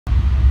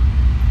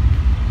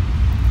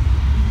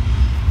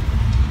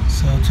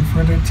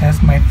further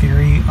test my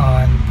theory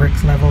on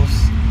Brix levels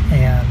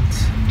and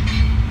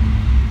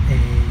a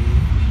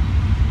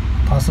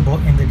possible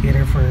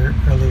indicator for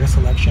earlier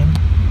selection,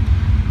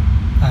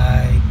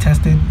 I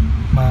tested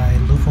my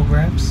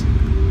lophographs,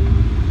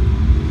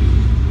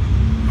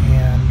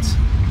 and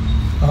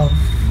of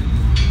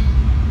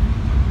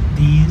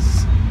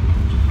these,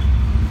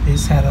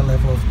 this had a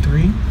level of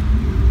 3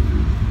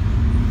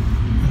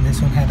 and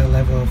this one had a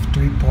level of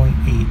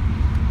 3.8.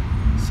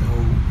 So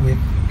with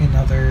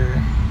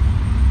another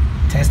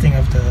testing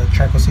of the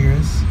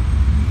trichocereus,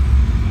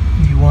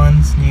 the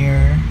ones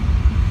near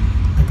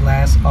the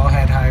glass all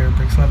had higher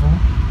Brix level,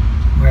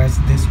 whereas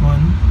this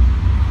one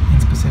in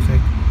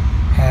specific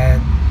had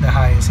the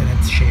highest in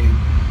its shade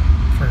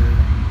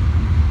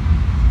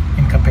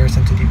in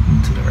comparison to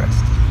the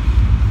rest.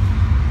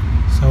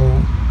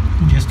 So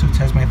just to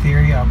test my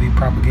theory, I'll be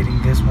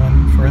propagating this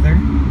one further,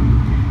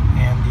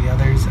 and the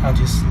others I'll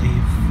just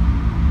leave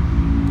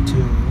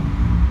to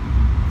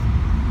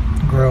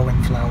grow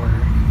and flower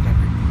and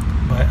whatever.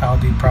 But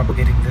I'll be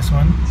propagating this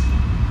one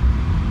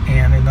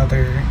and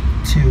another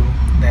 2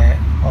 that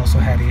also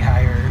had a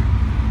higher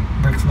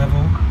Brix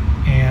level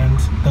and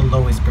the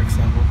lowest Brix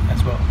level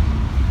as well.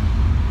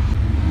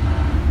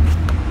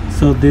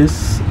 So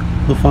this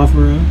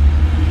Lophophora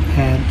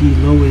had the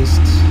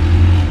lowest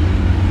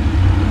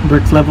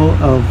Brix level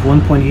of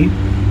 1.8.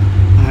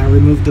 I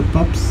removed the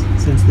pups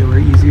since they were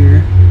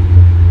easier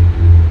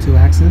to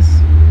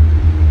access,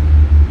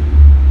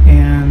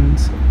 and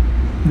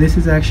this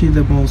is actually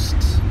the most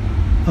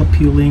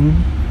appealing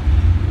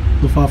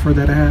Lophophora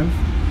that I have,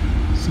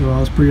 so I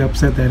was pretty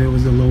upset that it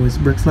was the lowest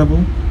Brix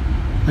level.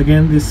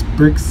 Again, this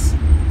Brix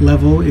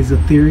level is a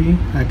theory.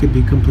 I could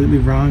be completely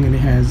wrong, and it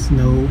has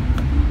no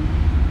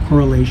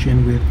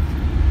correlation with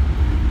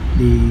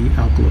the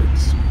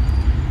alkaloids.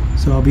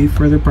 So I'll be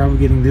further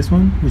propagating this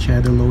one, which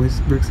had the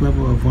lowest Brix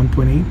level of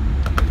 1.8,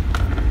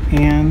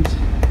 and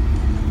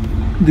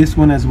this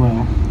one as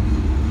well.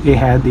 It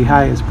had the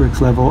highest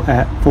Brix level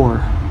at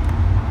 4.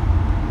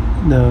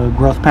 The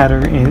growth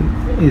pattern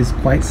is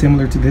quite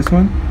similar to this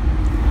one,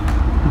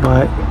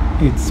 but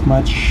it's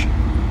much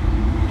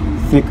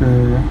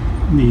thicker,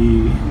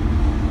 the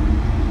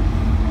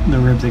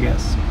ribs, I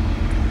guess.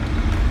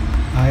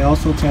 I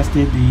also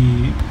tested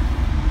the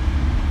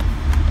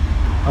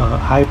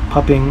high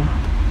pupping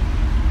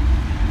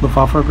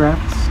Lophophora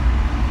grafts,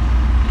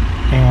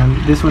 and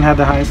this one had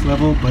the highest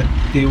level, but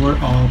they were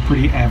all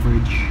pretty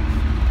average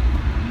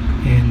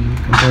in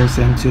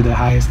comparison to the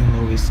highest and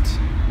lowest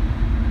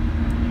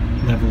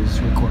levels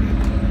recorded.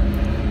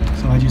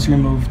 So I just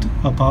removed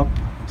a pup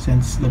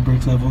since the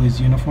Brix level is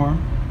uniform,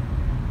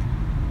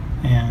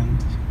 and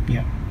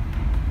yeah.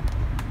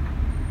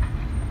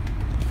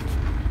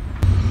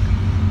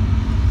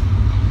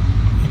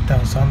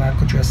 Então, só na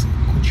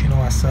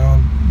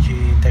continuação de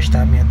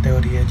testar minha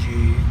teoria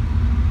de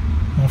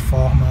uma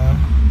forma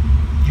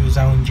de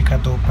usar um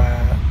indicador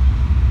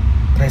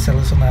para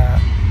selecionar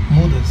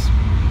mudas,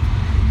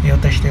 eu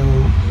testei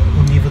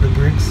o nível do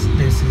Brix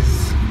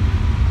desses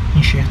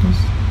enxertos,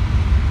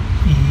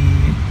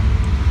 e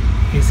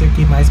esse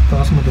aqui mais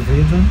próximo do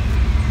vidro,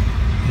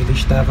 ele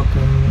estava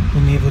com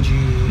um nível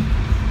de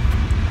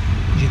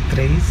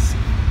 3,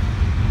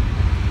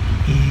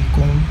 e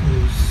com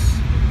os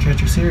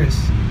trichocereus,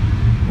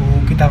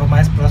 o que estava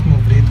mais próximo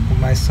do vidro, com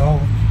mais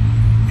sol,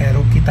 era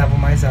o que estava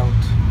mais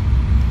alto.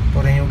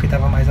 Porém, o que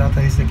estava mais alto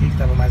é esse daqui, que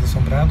estava mais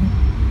assombrado,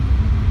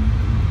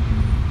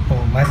 ou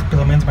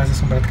pelo menos mais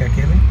assombrado que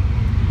aquele,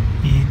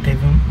 e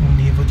teve um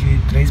nível de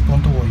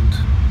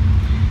 3.8.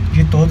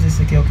 De todos,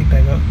 esse aqui é o que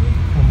pega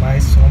o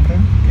mais sombra,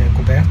 que é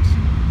coberto.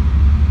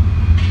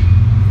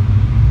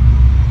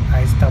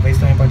 Mas talvez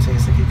também pode ser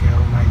esse aqui, que é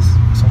o mais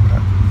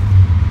assombrado.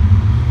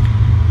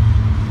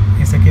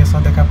 Esse aqui eu só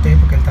decapitei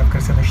porque ele estava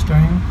crescendo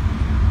estranho.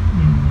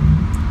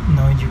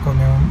 Não indicou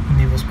nenhum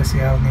nível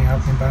especial, nem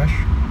alto nem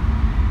baixo.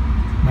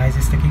 Mas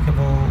esse daqui que eu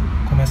vou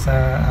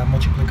começar a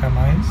multiplicar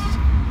mais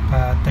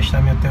para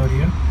testar minha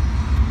teoria.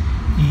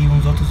 E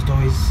uns outros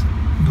 2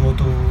 do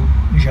outro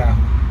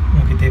jarro.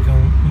 Um que teve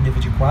um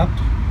nível de 4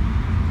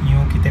 e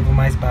um que teve o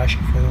mais baixo,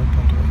 que foi 1.8.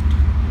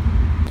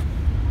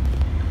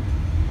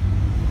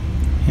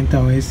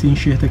 Então esse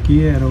enxerto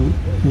aqui era o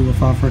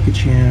Lophophora que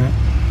tinha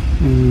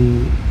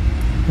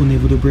o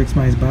nível do Brix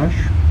mais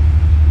baixo,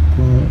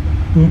 com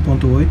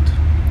 1.8.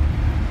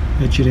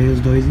 Eu tirei os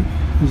duas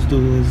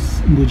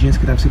mudinhas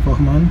que estavam se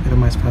formando, era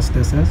mais fácil de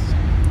acesso.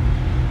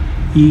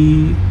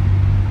 E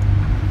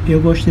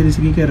eu gostei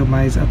desse aqui, que era o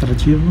mais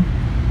atrativo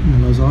nos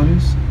meus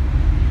olhos.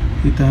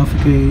 Então eu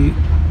fiquei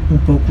um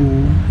pouco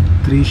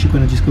triste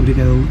quando eu descobri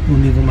que era o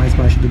nível mais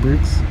baixo do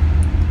Brix.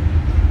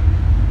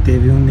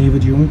 Teve um nível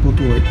de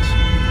 1.8.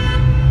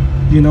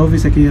 De novo,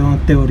 isso aqui é uma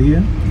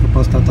teoria, eu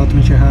posso estar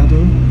totalmente errado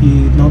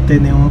e não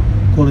ter nenhuma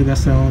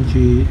coligação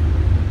de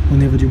o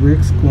nível de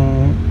Brix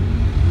com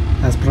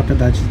as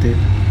propriedades dele.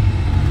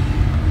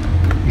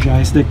 Já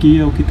esse daqui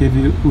é o que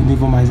teve o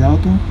nível mais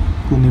alto,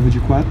 com o nível de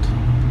 4.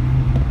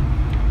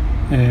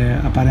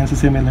 Aparência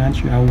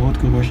semelhante ao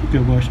outro que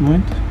eu gosto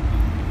muito.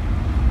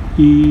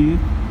 E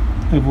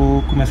eu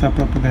vou começar a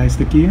propagar esse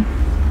daqui.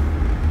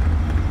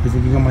 Esse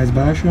aqui é o mais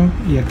baixo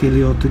e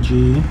aquele outro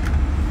de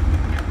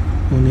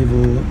o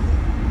nível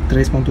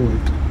 3.8.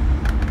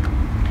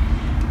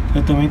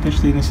 Eu também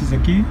testei nesses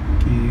aqui,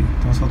 que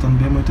estão soltando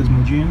bem muitas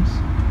mudinhas.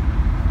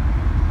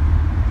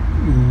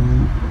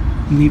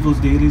 O nível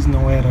deles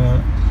não era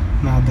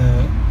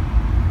nada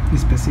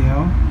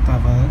especial,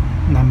 estava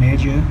na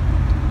média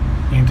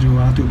entre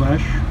o alto e o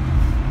baixo,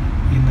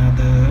 e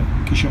nada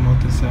que chamou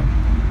atenção.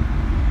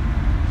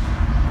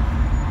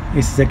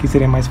 Esses aqui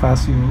seria mais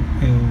fácil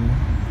eu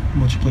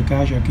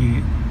multiplicar, já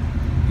que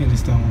eles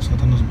estão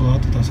soltando os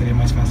brotos, então seria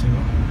mais fácil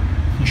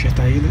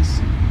enxertar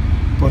eles.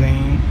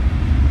 Porém,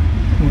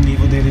 o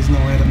nível deles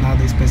não era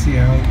nada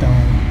especial, então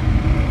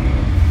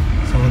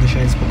só vou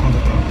deixar eles por conta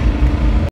própria.